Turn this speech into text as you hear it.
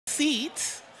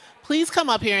seat, please come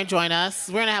up here and join us.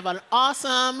 We're going to have an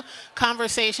awesome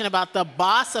conversation about the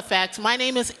boss effect. My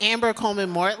name is Amber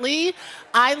Coleman-Mortley.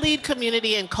 I lead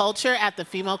community and culture at the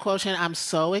Female Quotient. I'm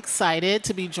so excited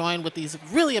to be joined with these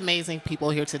really amazing people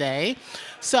here today.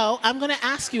 So I'm going to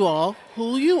ask you all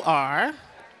who you are,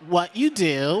 what you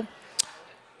do.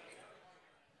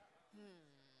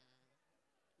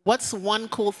 What's one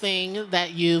cool thing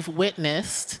that you've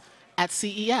witnessed at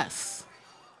CES?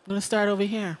 I'm going to start over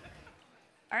here.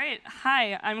 All right.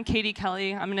 Hi, I'm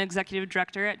Kelley. I'm an executive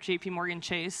director at JPMorgan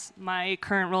Chase. My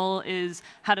current role is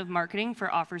head of marketing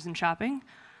for offers and shopping.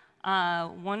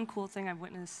 One cool thing I've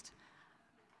witnessed.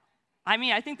 I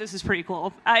mean, I think this is pretty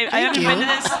cool. I haven't been to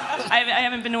this. I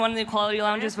haven't been to one of the equality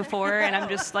lounges before, and I'm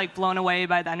just like blown away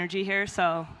by the energy here.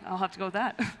 So I'll have to go with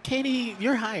that. Katie,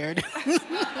 you're hired.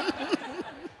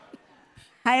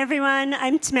 Hi, everyone.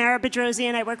 I'm Tamara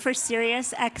Bedrosian. I work for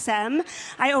SiriusXM.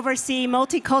 I oversee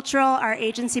multicultural, our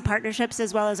agency partnerships,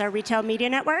 as well as our retail media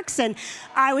networks. And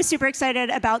I was super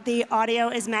excited about the Audio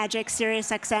is Magic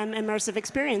SiriusXM immersive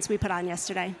experience we put on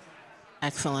yesterday.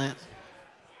 Excellent.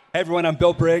 Hey, everyone. I'm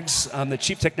Bill Briggs. I'm the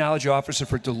Chief Technology Officer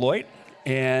for Deloitte.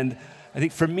 And I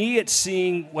think for me, it's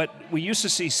seeing what we used to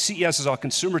see CES as all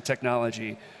consumer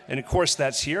technology. And of course,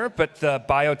 that's here, but the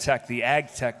biotech, the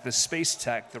ag tech, the space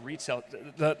tech, the retail,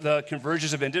 the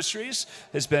convergence of industries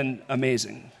has been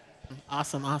amazing.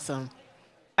 Awesome, awesome.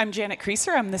 I'm Janet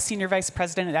Creaser. I'm the Senior Vice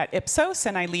President at Ipsos,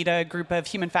 and I lead a group of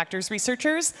human factors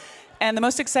researchers. And the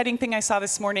most exciting thing I saw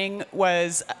this morning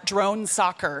was drone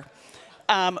soccer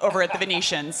over at the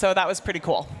Venetian, so that was pretty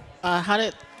cool.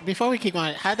 Before we keep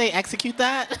going, how did they execute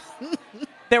that?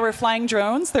 There were flying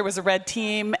drones, there was a red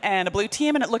team and a blue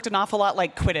team, and it looked an awful lot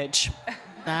like Quidditch.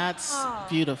 That's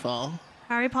beautiful.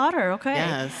 Harry Potter, okay.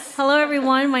 Yes. Hello,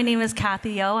 everyone. My name is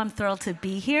Kathy Yo. I'm thrilled to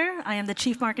be here. I am the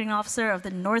Chief Marketing Officer of the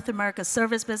North America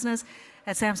Service Business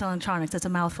at Samsung Electronics. It's a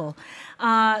mouthful.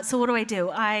 So what do?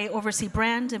 I oversee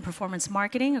brand and performance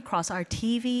marketing across our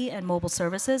TV and mobile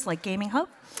services like Gaming Hub,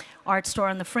 Art Store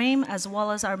on the Frame, as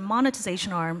well as our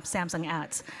monetization arm, Samsung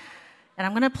Ads. And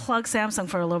I'm going to plug Samsung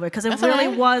for a little bit because it really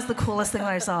was the coolest thing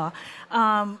that I saw.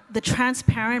 The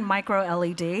transparent micro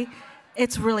LED,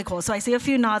 it's really cool. So I see a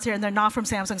few nods here, and they're not from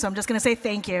Samsung, so I'm just going to say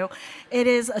thank you. It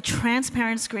is a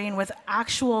transparent screen with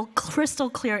actual crystal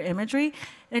clear imagery,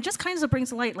 and it just kind of brings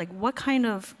to light like what kind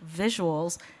of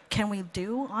visuals can we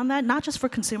do on that, not just for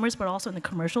consumers, but also in the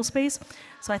commercial space.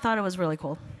 So I thought it was really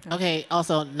cool. Okay,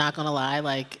 also, not going to lie,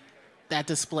 like that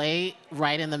display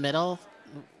right in the middle,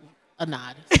 a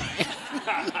nod.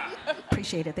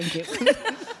 Appreciate it. Thank you.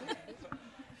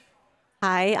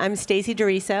 Hi, I'm Stacy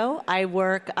DeRiso. I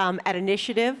work at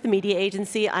Initiative, the media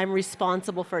agency. I'm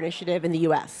responsible for Initiative in the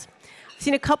U.S. I've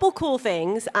seen a couple cool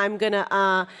things. I'm going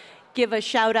to give a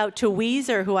shout out to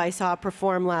Weezer, who I saw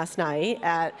perform last night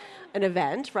at an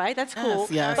event, right? That's cool.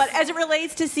 Yes. But as it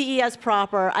relates to CES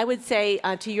proper, I would say,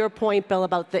 to your point, Bill,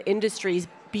 about the industry's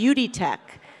beauty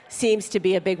tech seems to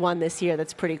be a big one this year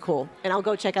that's pretty cool. And I'll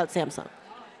go check out Samsung.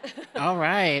 All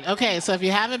right. Okay, so if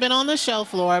you haven't been on the show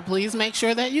floor, please make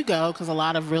sure that you go because a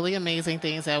lot of really amazing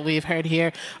things that we've heard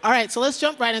here. All right, so let's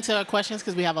jump right into our questions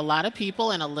because we have a lot of people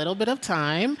and a little bit of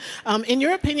time. In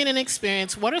your opinion and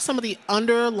experience, what are some of the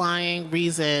underlying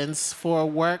reasons for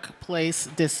workplace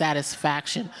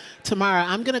dissatisfaction? Tamara,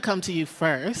 I'm going to come to you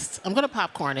first. I'm going to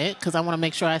popcorn it because I want to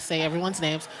make sure I say everyone's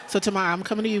names. So Tamara, I'm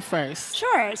coming to you first.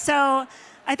 Sure. So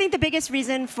I think the biggest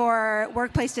reason for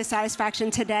workplace dissatisfaction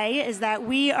today is that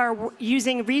we are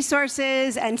using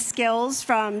resources and skills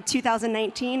from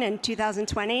 2019 and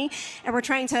 2020, and we're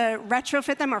trying to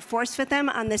retrofit them or force fit them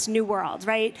on this new world,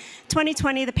 right?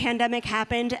 2020, the pandemic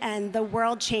happened, and the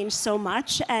world changed so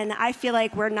much, and I feel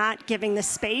like we're not giving the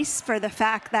space for the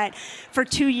fact that for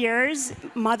 2 years,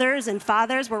 mothers and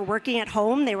fathers were working at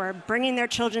home. They were bringing their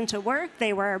children to work.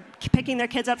 They were picking their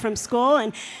kids up from school,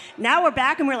 and now we're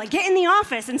back, and we're like, get in the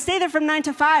office and stay there from 9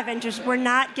 to 5, and just we're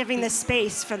not giving this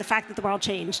space for the fact that the world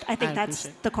changed. I think that's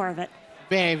the core of it.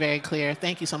 Very, very clear.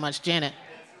 Thank you so much. Janet.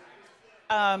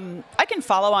 I can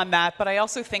follow on that, but I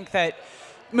also think that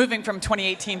moving from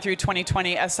 2018 through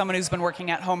 2020, as someone who's been working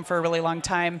at home for a really long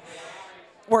time,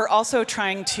 we're also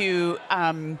trying to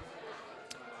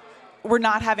we're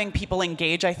not having people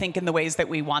engage, I think, in the ways that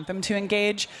we want them to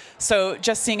engage. So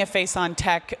just seeing a face on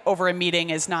tech over a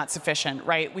meeting is not sufficient,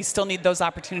 right? We still need those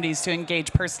opportunities to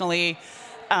engage personally,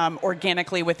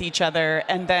 organically with each other.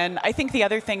 And then I think the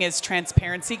other thing is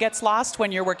transparency gets lost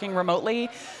when you're working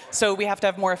remotely. So we have to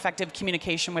have more effective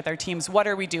communication with our teams. What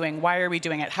are we doing? Why are we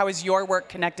doing it? How is your work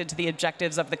connected to the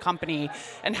objectives of the company?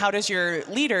 And how do your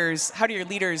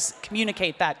leaders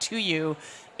communicate that to you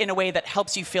in a way that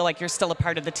helps you feel like you're still a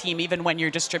part of the team, even when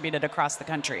you're distributed across the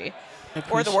country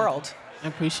or the world. I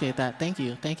appreciate that. Thank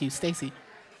you. Thank you. Stacy.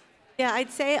 Yeah,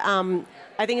 I'd say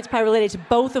I think it's probably related to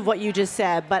both of what you just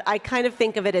said, but I kind of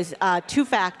think of it as two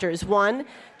factors. One,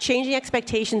 changing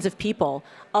expectations of people.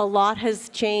 A lot has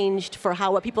changed for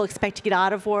what people expect to get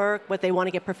out of work, what they want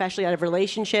to get professionally out of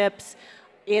relationships,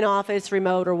 in office,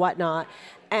 remote, or whatnot.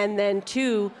 And then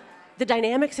two, the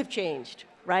dynamics have changed,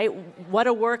 right? What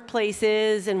a workplace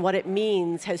is and what it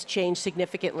means has changed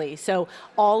significantly. So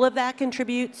all of that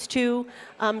contributes to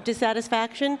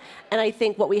dissatisfaction. And I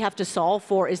think what we have to solve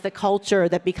for is the culture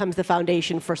that becomes the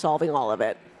foundation for solving all of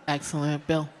it. Excellent.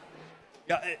 Bill?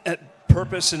 Yeah,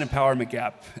 purpose and empowerment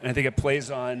gap. And I think it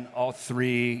plays on all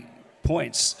 3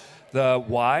 points. The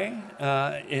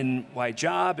why, in why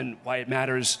job and why it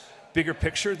matters, bigger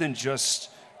picture than just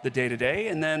the day-to-day,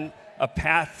 and then a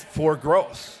path for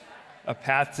growth, a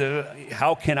path to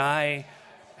how can I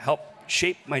help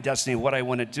shape my destiny, what I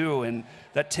want to do, and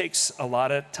that takes a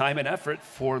lot of time and effort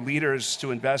for leaders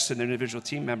to invest in their individual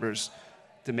team members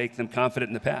to make them confident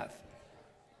in the path.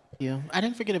 I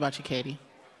didn't forget about you, Katie.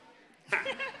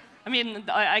 I mean,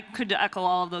 I could echo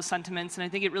all of those sentiments, and I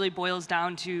think it really boils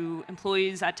down to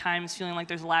employees at times feeling like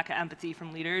there's a lack of empathy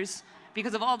from leaders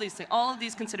because of all these things, all of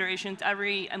these considerations.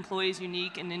 Every employee is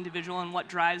unique and individual, and what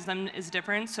drives them is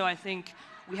different. So I think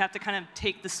we have to kind of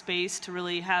take the space to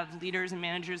really have leaders and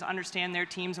managers understand their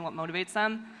teams and what motivates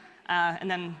them, and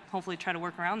then hopefully try to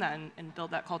work around that and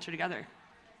build that culture together.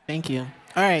 Thank you.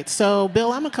 All right, so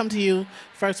Bill, I'm gonna come to you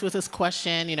first with this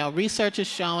question. You know, research is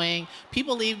showing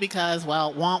people leave because,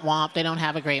 well, womp womp, they don't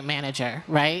have a great manager,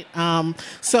 right?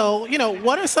 So, you know,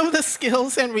 what are some of the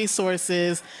skills and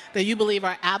resources that you believe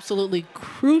are absolutely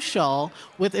crucial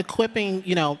with equipping,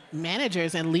 you know,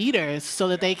 managers and leaders so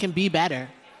that they can be better?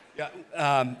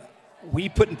 Yeah, we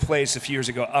put in place a few years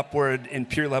ago upward and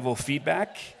peer level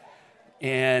feedback,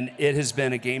 and it has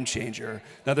been a game changer.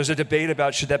 Now, there's a debate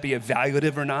about should that be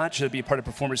evaluative or not, should it be a part of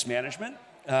performance management?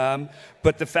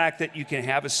 But the fact that you can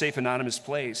have a safe, anonymous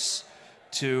place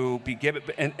to be given,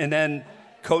 and then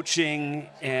coaching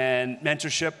and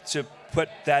mentorship to put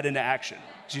that into action.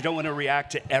 So you don't want to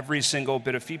react to every single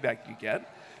bit of feedback you get,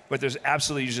 but there's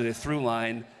absolutely usually a through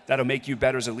line that'll make you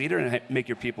better as a leader and make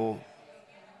your people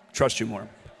trust you more.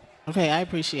 Okay, I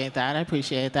appreciate that. I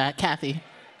appreciate that. Kathy?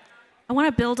 I want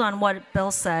to build on what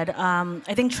Bill said.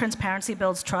 I think transparency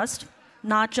builds trust,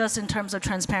 not just in terms of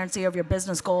transparency of your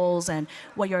business goals and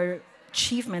what your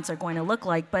achievements are going to look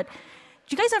like, but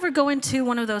do you guys ever go into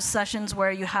one of those sessions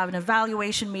where you have an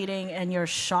evaluation meeting and you're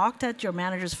shocked at your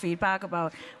manager's feedback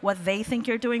about what they think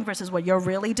you're doing versus what you're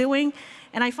really doing?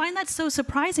 And I find that so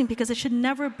surprising because it should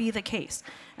never be the case.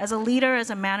 As a leader, as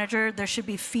a manager, there should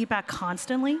be feedback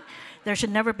constantly. There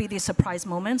should never be these surprise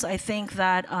moments. I think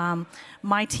that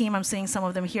my team, I'm seeing some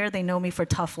of them here, they know me for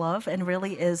tough love, and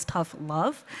really is tough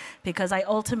love, because I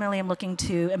ultimately am looking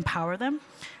to empower them.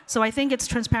 So I think it's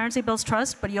transparency builds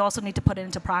trust, but you also need to put it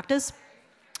into practice.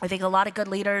 I think a lot of good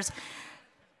leaders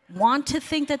want to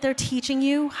think that they're teaching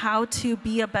you how to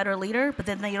be a better leader, but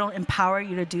then they don't empower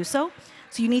you to do so.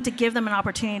 So you need to give them an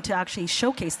opportunity to actually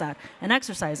showcase that and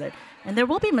exercise it. And there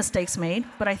will be mistakes made,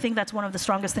 but I think that's one of the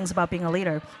strongest things about being a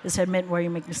leader, is to admit where you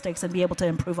make mistakes and be able to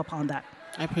improve upon that.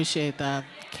 I appreciate that.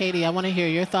 Katie, I want to hear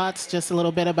your thoughts just a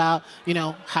little bit about, you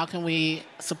know, how can we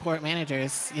support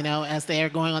managers, you know, as they are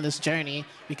going on this journey,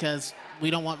 because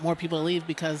we don't want more people to leave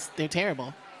because they're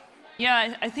terrible.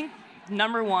 Yeah, I think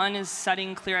number one is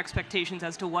setting clear expectations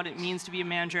as to what it means to be a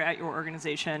manager at your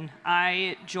organization.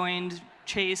 I joined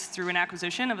Chase through an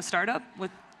acquisition of a startup with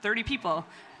 30 people.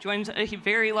 Joined a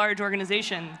very large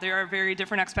organization. There are very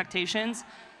different expectations.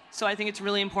 So I think it's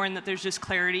really important that there's just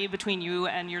clarity between you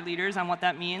and your leaders on what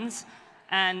that means.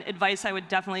 And advice I would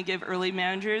definitely give early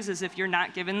managers is, if you're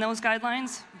not given those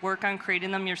guidelines, work on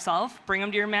creating them yourself. Bring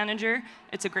them to your manager.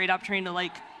 It's a great opportunity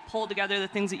to pull together the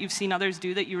things that you've seen others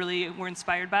do that you really were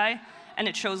inspired by. And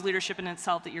it shows leadership in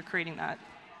itself that you're creating that.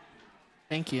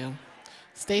 Thank you.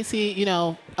 Stacy, you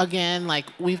know, again,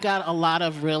 we've got a lot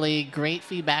of really great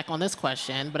feedback on this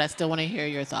question, but I still want to hear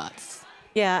your thoughts.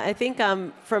 Yeah, I think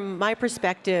from my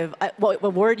perspective, what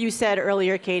word you said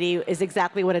earlier, Katie, is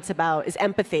exactly what it's about, is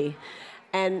empathy.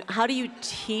 And how do you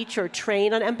teach or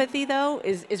train on empathy, though,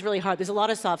 is really hard. There's a lot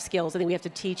of soft skills I think we have to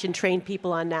teach and train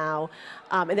people on now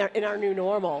in our new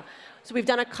normal. So we've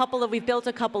built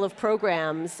a couple of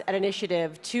programs at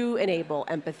Initiative to enable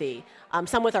empathy.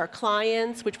 Some with our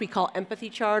clients, which we call empathy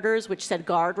charters, which set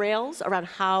guardrails around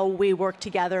how we work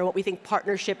together and what we think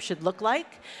partnership should look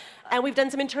like. And we've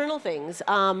done some internal things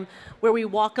where we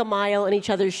walk a mile in each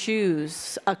other's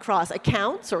shoes across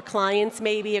accounts or clients,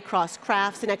 maybe across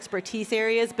crafts and expertise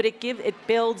areas, but it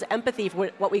builds empathy for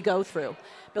what we go through.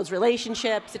 It builds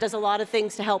relationships. It does a lot of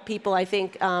things to help people, I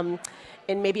think,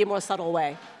 in maybe a more subtle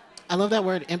way. I love that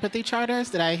word, empathy charters.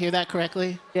 Did I hear that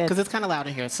correctly? Because it's kind of loud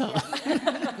in here, so.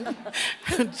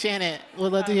 Janet, we'd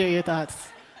love to hear your thoughts.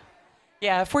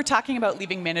 Yeah, if we're talking about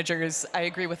leaving managers, I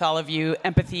agree with all of you.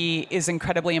 Empathy is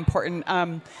incredibly important.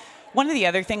 One of the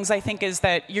other things I think is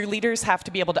that your leaders have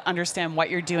to be able to understand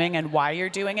what you're doing and why you're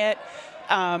doing it.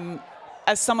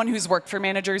 As someone who's worked for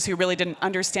managers who really didn't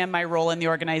understand my role in the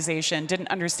organization, didn't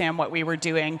understand what we were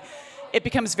doing, it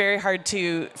becomes very hard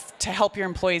to help your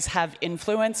employees have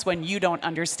influence when you don't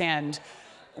understand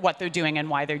what they're doing and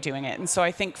why they're doing it. And so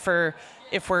I think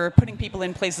if we're putting people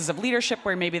in places of leadership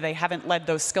where maybe they haven't led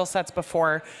those skill sets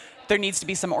before, there needs to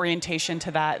be some orientation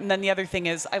to that. And then the other thing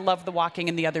is, I love the walking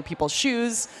in the other people's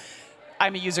shoes.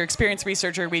 I'm a user experience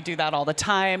researcher. We do that all the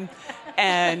time.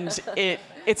 And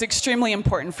it's extremely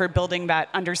important for building that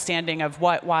understanding of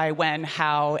what, why, when,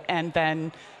 how. And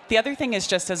then the other thing is,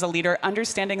 just as a leader,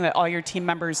 understanding that all your team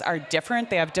members are different.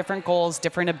 They have different goals,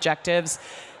 different objectives.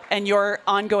 And your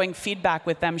ongoing feedback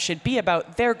with them should be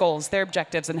about their goals, their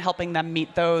objectives, and helping them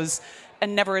meet those,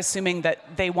 and never assuming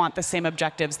that they want the same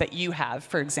objectives that you have,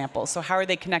 for example. So how are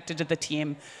they connected to the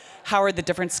team? How are the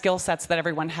different skill sets that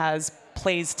everyone has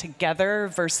plays together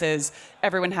versus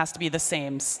everyone has to be the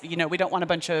same? You know, we don't want a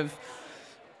bunch of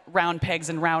round pegs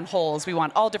and round holes. We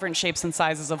want all different shapes and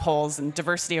sizes of holes and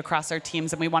diversity across our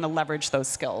teams, and we want to leverage those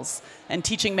skills. And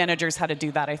teaching managers how to do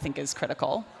that, I think, is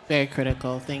critical. Very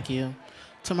critical. Thank you.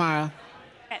 Tamara.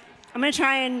 I'm going to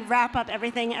try and wrap up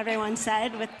everything everyone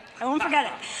said with, I won't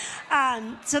forget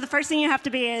it. So the first thing you have to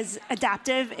be is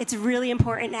adaptive. It's really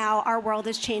important now. Our world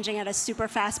is changing at a super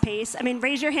fast pace. I mean,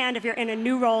 raise your hand if you're in a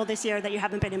new role this year that you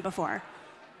haven't been in before,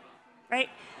 right?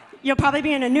 You'll probably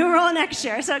be in a new role next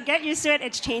year, so get used to it.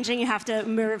 It's changing. You have to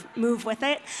move with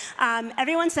it.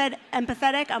 Everyone said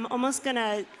empathetic. I'm almost going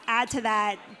to add to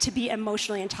that to be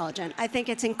emotionally intelligent. I think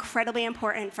it's incredibly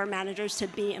important for managers to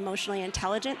be emotionally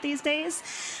intelligent these days.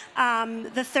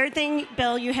 The third thing,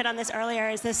 Bill, you hit on this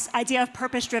earlier, is this idea of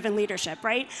purpose-driven leadership,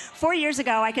 right? 4 years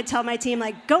ago, I could tell my team,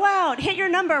 like, go out, hit your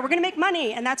number, we're going to make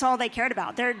money, and that's all they cared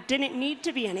about. There didn't need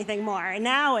to be anything more. And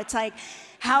now it's like,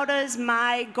 how does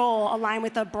my goal align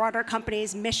with the broader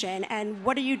company's mission? And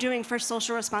what are you doing for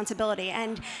social responsibility?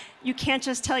 And you can't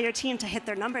just tell your team to hit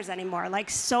their numbers anymore. Like,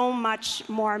 so much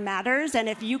more matters. And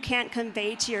if you can't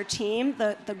convey to your team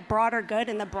the broader good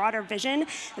and the broader vision,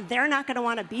 they're not going to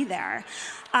want to be there.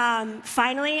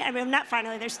 Finally, I mean, not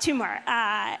finally, there's two more.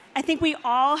 I think we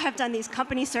all have done these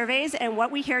company surveys, and what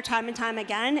we hear time and time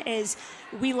again is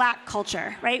we lack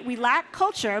culture, right? We lack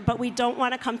culture, but we don't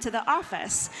want to come to the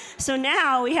office. So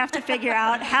now we have to figure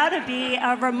out how to be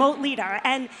a remote leader,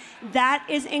 and that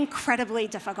is incredibly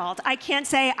difficult. I can't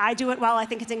say I do it well. I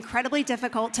think it's incredibly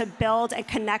difficult to build and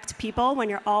connect people when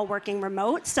you're all working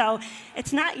remote. So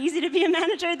it's not easy to be a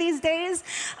manager these days.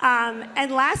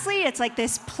 And lastly, it's like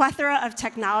this plethora of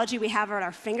technology we have at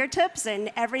our fingertips,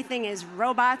 and everything is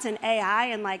robots and AI,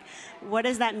 and like, what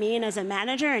does that mean as a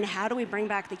manager, and how do we bring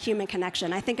back the human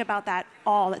connection? I think about that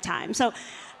all the time. So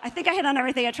I think I hit on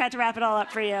everything. I tried to wrap it all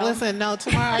up for you. Listen, no,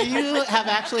 Tamara, you have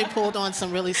actually pulled on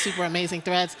some really super amazing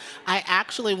threads. I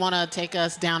actually want to take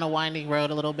us down a winding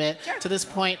road a little bit to this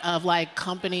point of like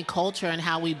company culture and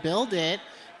how we build it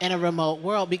in a remote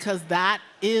world, because that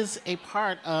is a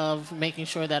part of making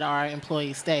sure that our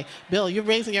employees stay. Bill, you're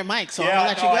raising your mic, so I'll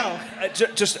let you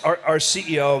go. Just our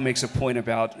CEO makes a point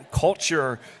about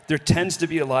culture. There tends to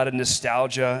be a lot of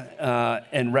nostalgia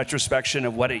and retrospection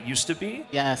of what it used to be.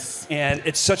 Yes. And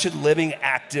it's such a living,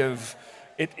 active,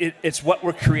 it's what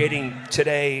we're creating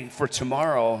today for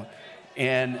tomorrow.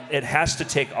 And it has to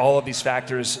take all of these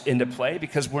factors into play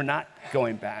because we're not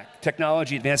going back.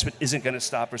 Technology advancement isn't going to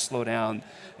stop or slow down.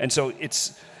 And so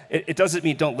it doesn't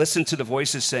mean don't listen to the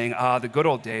voices saying, the good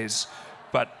old days,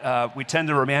 but we tend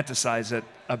to romanticize it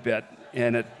a bit,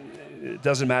 and it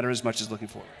doesn't matter as much as looking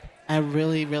forward. I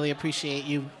really, really appreciate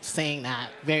you saying that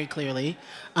very clearly.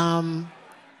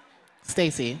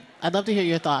 Stacy, I'd love to hear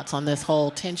your thoughts on this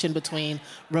whole tension between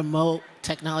remote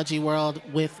technology world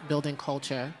with building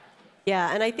culture.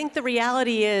 Yeah, and I think the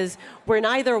reality is we're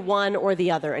neither one or the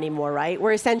other anymore, right?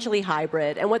 We're essentially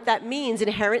hybrid. And what that means,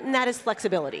 inherent in that, is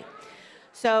flexibility.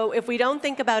 So if we don't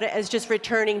think about it as just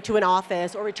returning to an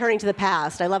office or returning to the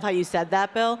past, I love how you said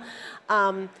that, Bill,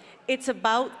 It's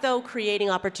about, though, creating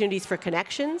opportunities for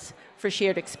connections, for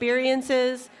shared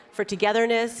experiences, for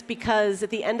togetherness, because at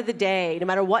the end of the day, no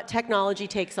matter what technology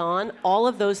takes on, all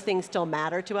of those things still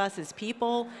matter to us as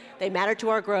people. They matter to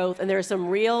our growth, and there are some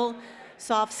real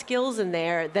soft skills in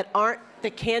there that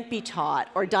can't be taught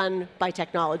or done by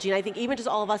technology. And I think even just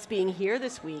all of us being here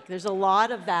this week, there's a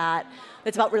lot of that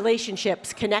that's about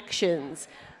relationships, connections,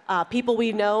 people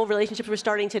we know, relationships we're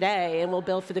starting today and we'll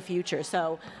build for the future.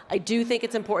 So I do think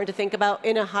it's important to think about,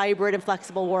 in a hybrid and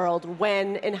flexible world,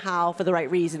 when and how, for the right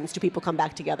reasons, do people come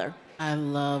back together. I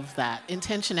love that.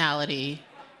 Intentionality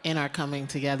in our coming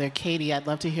together. Katie, I'd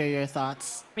love to hear your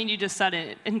thoughts. I mean, you just said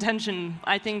it. Intention.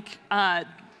 I think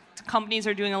companies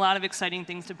are doing a lot of exciting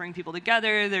things to bring people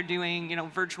together. They're doing,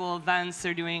 virtual events.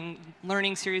 They're doing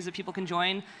learning series that people can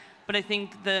join. But I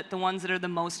think that the ones that are the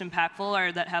most impactful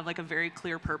are that have like a very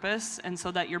clear purpose, and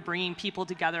so that you're bringing people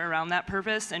together around that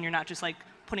purpose, and you're not just like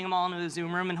putting them all into a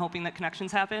Zoom room and hoping that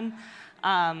connections happen.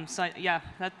 That's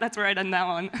where I'd end that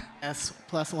one. Yes,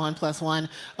 +1.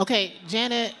 Okay,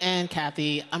 Janet and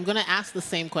Kathy, I'm going to ask the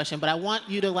same question, but I want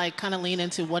you to kind of lean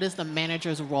into what is the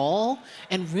manager's role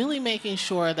and really making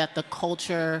sure that the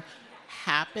culture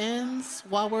happens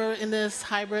while we're in this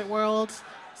hybrid world.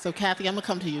 So Kathy, I'm going to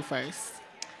come to you first.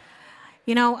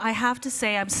 I have to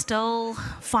say I'm still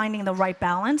finding the right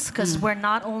balance, because we're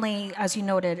not only, as you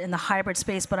noted, in the hybrid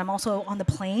space, but I'm also on the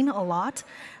plane a lot.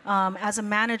 As a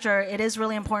manager, it is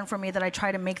really important for me that I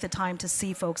try to make the time to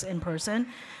see folks in person.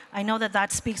 I know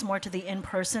that speaks more to the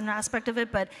in-person aspect of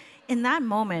it, but in that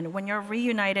moment, when you're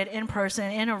reunited in person,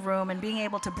 in a room, and being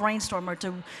able to brainstorm or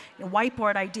to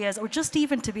whiteboard ideas, or just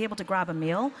even to be able to grab a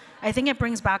meal, I think it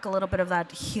brings back a little bit of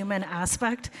that human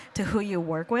aspect to who you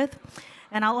work with.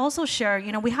 And I'll also share,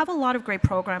 we have a lot of great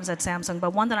programs at Samsung,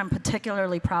 but one that I'm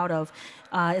particularly proud of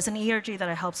is an ERG that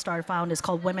I helped found. It's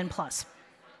called Women Plus.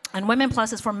 And Women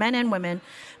Plus is for men and women,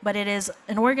 but it is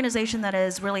an organization that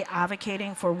is really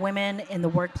advocating for women in the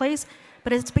workplace.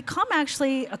 But it's become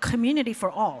actually a community for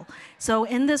all. So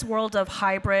in this world of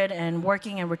hybrid and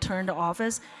working and return to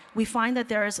office, we find that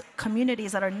there's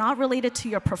communities that are not related to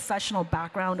your professional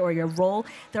background or your role.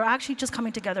 They're actually just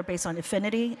coming together based on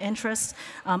affinity, interests.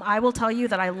 I will tell you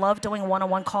that I love doing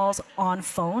one-on-one calls on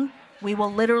phone. We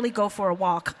will literally go for a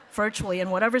walk virtually in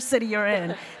whatever city you're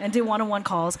in and do one-on-one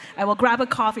calls. I will grab a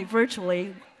coffee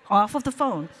virtually off of the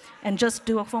phone and just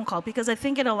do a phone call, because I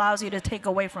think it allows you to take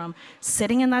away from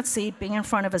sitting in that seat, being in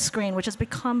front of a screen, which has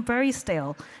become very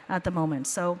stale at the moment.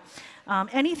 So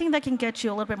anything that can get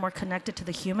you a little bit more connected to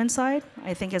the human side,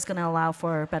 I think is going to allow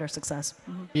for better success.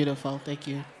 Beautiful. Thank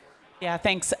you. Yeah,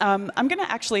 thanks. I'm going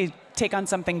to actually take on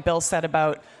something Bill said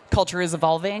about culture is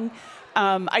evolving.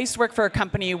 I used to work for a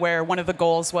company where one of the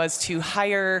goals was to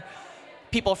hire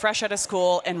people fresh out of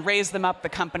school and raise them up the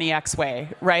company X way,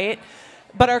 right?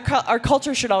 But our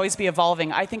culture should always be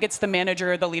evolving. I think it's the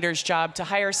manager or the leader's job to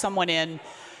hire someone in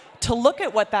to look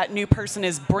at what that new person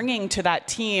is bringing to that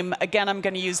team. Again, I'm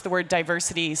going to use the word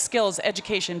diversity, skills,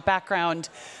 education, background.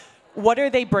 What are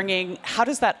they bringing? How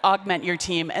does that augment your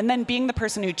team? And then being the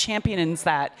person who champions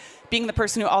that, being the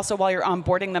person who also, while you're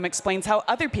onboarding them, explains how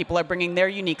other people are bringing their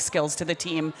unique skills to the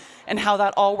team and how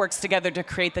that all works together to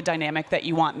create the dynamic that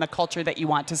you want and the culture that you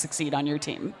want to succeed on your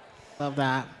team. Love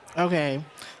that. Okay,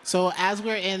 so as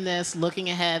we're in this, looking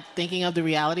ahead, thinking of the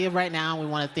reality of right now, we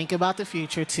want to think about the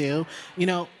future too.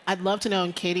 I'd love to know,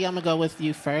 and Katie, I'm going to go with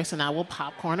you first, and I will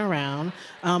popcorn around.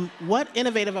 What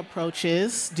innovative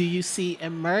approaches do you see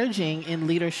emerging in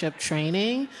leadership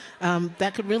training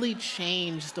that could really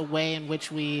change the way in which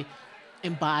we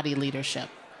embody leadership?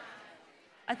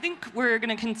 I think we're going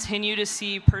to continue to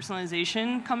see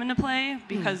personalization come into play,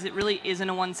 because it really isn't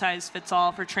a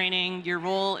one-size-fits-all for training. Your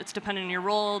role, it's dependent on your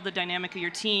role, the dynamic of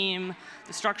your team,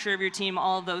 the structure of your team,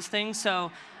 all of those things.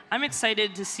 So I'm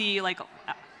excited to see,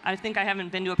 I think I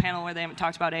haven't been to a panel where they haven't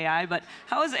talked about AI, but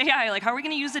how is AI, how are we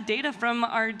going to use the data from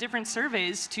our different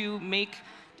surveys to make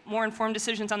more informed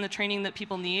decisions on the training that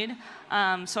people need?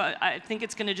 So I think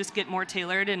it's going to just get more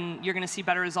tailored, and you're going to see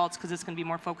better results because it's going to be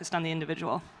more focused on the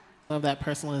individual. Love that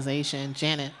personalization.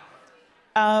 Janet?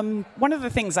 One of the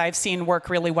things I've seen work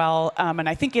really well, and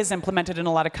I think is implemented in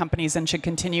a lot of companies and should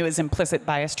continue, is implicit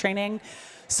bias training.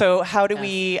 So how do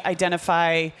we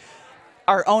identify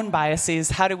our own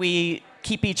biases? How do we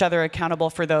keep each other accountable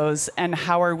for those? And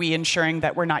how are we ensuring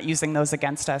that we're not using those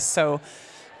against us? So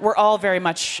we're all very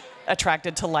much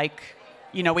attracted to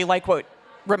we like what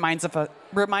reminds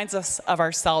us of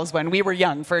ourselves when we were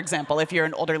young, for example, if you're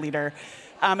an older leader.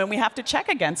 And we have to check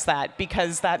against that,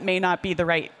 because that may not be the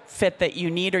right fit that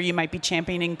you need, or you might be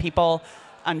championing people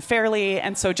unfairly.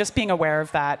 And so just being aware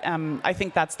of that, I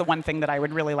think that's the one thing that I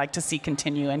would really like to see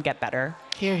continue and get better.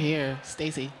 Hear, hear.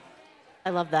 Stacy. I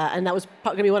love that, and that was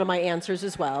going to be one of my answers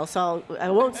as well. So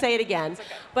I won't say it again,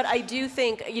 but I do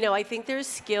think, I think there's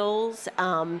skills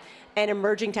and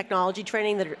emerging technology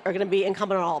training that are going to be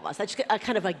incumbent on all of us. That's just a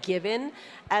kind of a given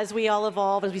as we all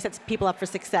evolve, as we set people up for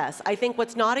success. I think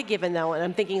what's not a given, though, and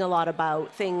I'm thinking a lot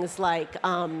about things like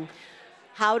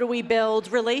how do we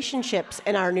build relationships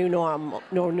in our new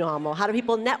normal? How do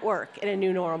people network in a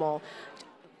new normal?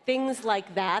 Things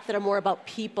like that are more about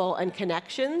people and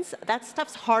connections. That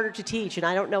stuff's harder to teach, and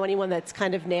I don't know anyone that's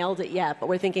kind of nailed it yet, but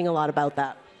we're thinking a lot about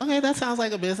that. Okay, that sounds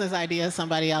like a business idea,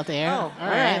 somebody out there. Oh, all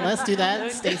right, let's do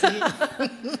that, Stacy.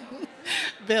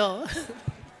 Bill.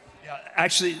 Yeah,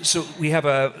 actually, so we have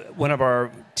one of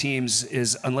our teams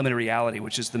is Unlimited Reality,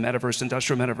 which is the metaverse,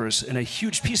 industrial metaverse, and a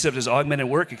huge piece of it is augmented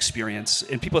work experience.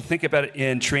 And people think about it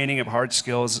in training of hard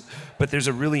skills, but there's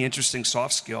a really interesting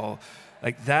soft skill.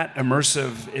 Like that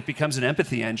immersive, it becomes an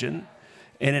empathy engine,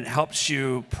 and it helps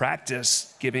you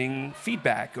practice giving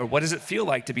feedback, or what does it feel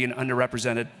like to be an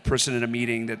underrepresented person in a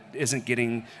meeting that isn't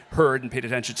getting heard and paid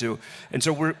attention to. And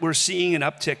so we're seeing an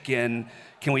uptick in,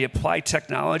 can we apply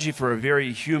technology for a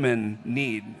very human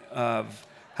need of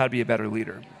how to be a better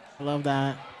leader? I love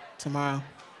that. Tomorrow.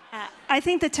 I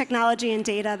think the technology and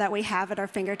data that we have at our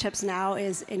fingertips now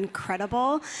is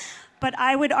incredible. But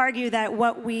I would argue that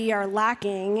what we are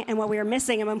lacking and what we are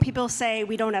missing, and when people say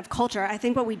we don't have culture, I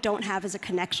think what we don't have is a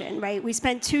connection, right? We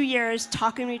spent 2 years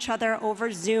talking to each other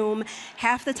over Zoom.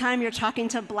 Half the time you're talking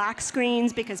to black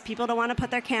screens because people don't want to put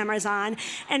their cameras on.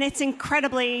 And it's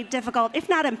incredibly difficult, if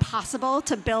not impossible,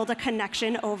 to build a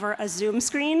connection over a Zoom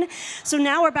screen. So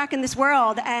now we're back in this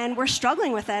world and we're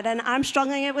struggling with it. And I'm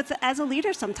struggling with it as a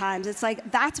leader sometimes. It's like,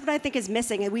 that's what I think is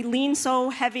missing. And we lean so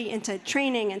heavy into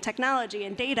training and technology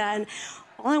and data, and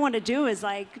all I want to do is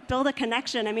like build a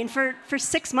connection. I mean, for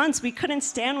 6 months, we couldn't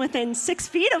stand within 6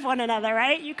 feet of one another,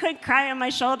 right? You couldn't cry on my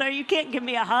shoulder. You can't give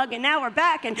me a hug. And now we're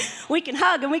back and we can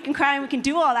hug and we can cry and we can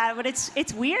do all that. But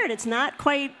it's weird. It's not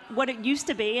quite what it used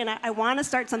to be. And I want to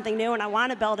start something new and I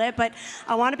want to build it, but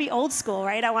I want to be old school,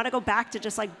 right? I want to go back to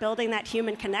just like building that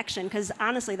human connection, because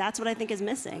honestly, that's what I think is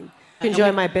missing.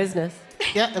 Enjoy my business.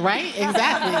 Yeah, right?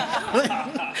 Exactly.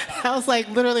 I was like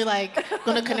literally like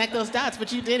going to connect those dots,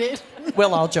 but you did it.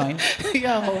 We'll all join.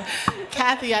 Yo,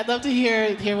 Kathy, I'd love to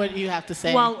hear what you have to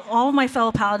say. Well, all of my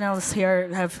fellow panelists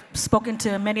here have spoken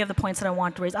to many of the points that I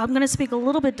want to raise. I'm going to speak a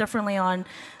little bit differently on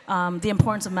the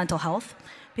importance of mental health,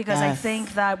 because I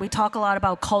think that we talk a lot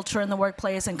about culture in the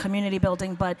workplace and community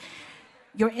building, but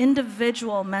your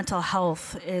individual mental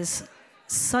health is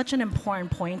such an important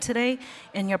point today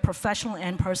in your professional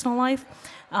and personal life.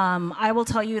 I will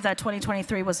tell you that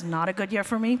 2023 was not a good year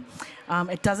for me.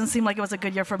 It doesn't seem like it was a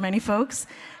good year for many folks.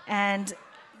 And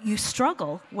you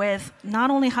struggle with not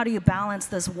only how do you balance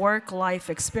this work-life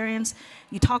experience,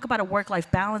 you talk about a work-life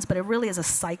balance, but it really is a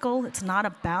cycle. It's not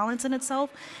a balance in itself.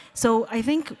 So I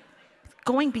think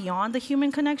going beyond the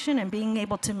human connection and being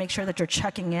able to make sure that you're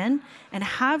checking in and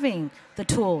having the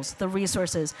tools, the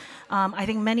resources. I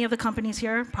think many of the companies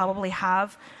here probably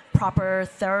have proper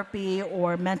therapy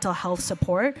or mental health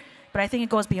support, but I think it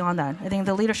goes beyond that. I think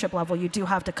the leadership level, you do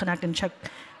have to connect and check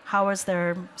how is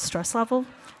their stress level,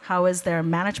 how is their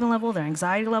management level, their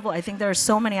anxiety level. I think there are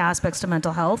so many aspects to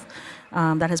mental health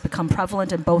that has become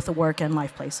prevalent in both the work and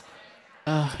life place.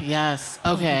 Oh, yes.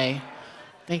 Okay.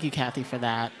 Thank you, Kathy, for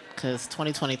that. Because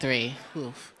 2023,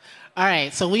 oof. All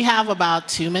right, so we have about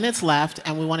 2 minutes left,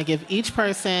 and we want to give each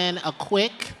person a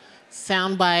quick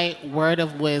soundbite word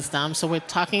of wisdom. So we're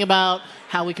talking about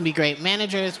how we can be great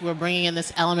managers. We're bringing in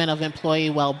this element of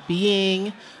employee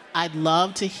well-being. I'd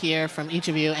love to hear from each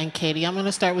of you. And Katie, I'm going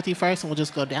to start with you first, and we'll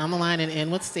just go down the line and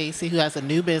end with Stacy, who has a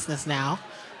new business now.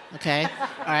 Okay,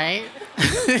 all right.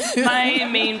 My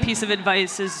main piece of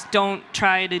advice is don't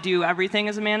try to do everything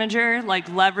as a manager. Like,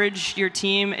 leverage your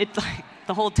team. It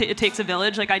takes a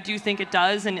village. Like, I do think it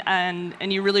does, and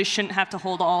you really shouldn't have to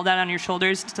hold all that on your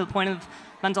shoulders to the point of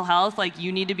mental health. Like,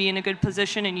 you need to be in a good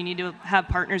position, and you need to have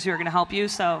partners who are going to help you.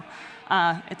 So,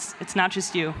 it's not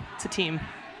just you; it's a team.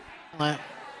 What?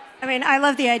 I mean, I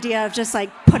love the idea of just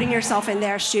like putting yourself in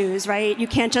their shoes, right? You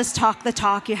can't just talk the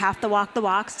talk, you have to walk the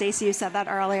walk. Stacy, you said that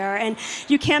earlier. And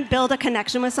you can't build a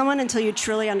connection with someone until you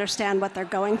truly understand what they're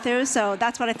going through. So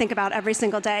that's what I think about every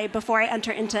single day before I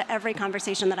enter into every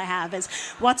conversation that I have is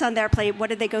what's on their plate, what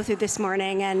did they go through this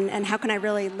morning, and how can I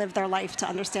really live their life to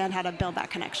understand how to build that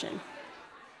connection.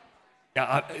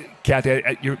 Yeah, Kathy,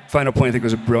 your final point I think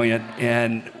was brilliant.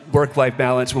 And work-life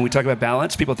balance, when we talk about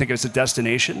balance, people think it's a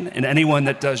destination. And anyone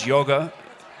that does yoga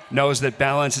knows that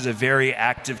balance is a very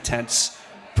active, tense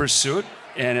pursuit.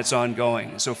 and it's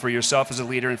ongoing. So for yourself as a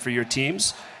leader and for your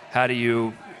teams, how do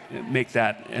you make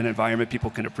that an environment people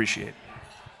can appreciate?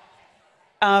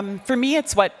 For me,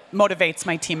 it's what motivates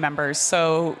my team members.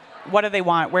 So what do they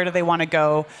want? Where do they want to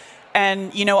go?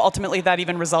 And, ultimately that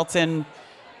even results in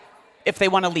if they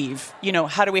want to leave,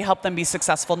 how do we help them be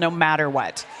successful no matter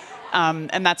what?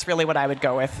 And that's really what I would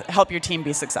go with. Help your team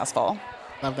be successful.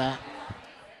 Love that.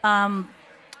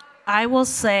 I will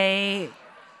say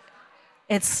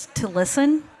it's to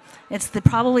listen. It's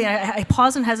probably, I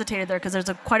paused and hesitated there because there's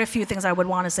quite a few things I would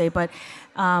want to say, but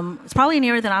it's probably an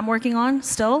area that I'm working on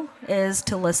still, is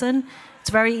to listen. It's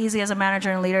very easy as a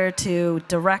manager and leader to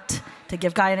direct, to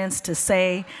give guidance, to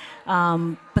say,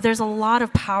 but there's a lot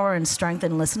of power and strength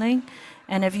in listening.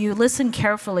 And if you listen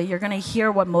carefully, you're going to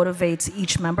hear what motivates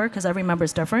each member, because every member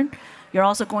is different. You're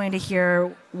also going to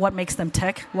hear what makes them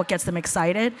tick, what gets them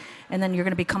excited, and then you're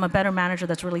going to become a better manager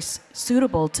that's really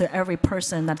suitable to every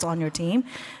person that's on your team,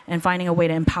 and finding a way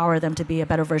to empower them to be a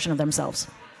better version of themselves.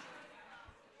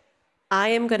 I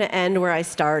am going to end where I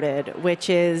started, which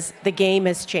is the game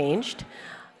has changed.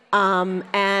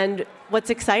 And what's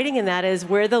exciting in that is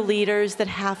we're the leaders that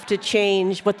have to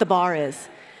change what the bar is.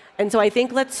 And so I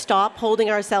think let's stop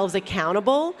holding ourselves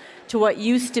accountable to what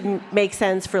used to make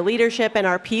sense for leadership and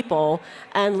our people,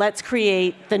 and let's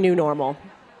create the new normal.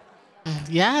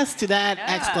 Yes, to that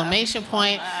exclamation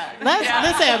point.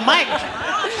 Listen, Mike,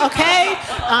 okay?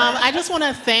 I just want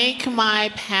to thank my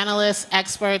panelists,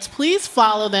 experts. Please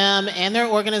follow them and their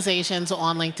organizations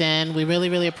on LinkedIn. We really,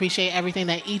 really appreciate everything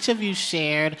that each of you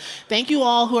shared. Thank you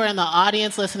all who are in the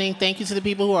audience listening. Thank you to the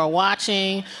people who are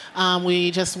watching. We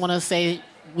just want to say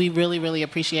we really, really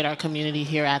appreciate our community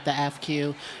here at the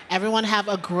FQ. Everyone have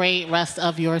a great rest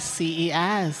of your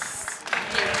CES.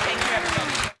 Thank you.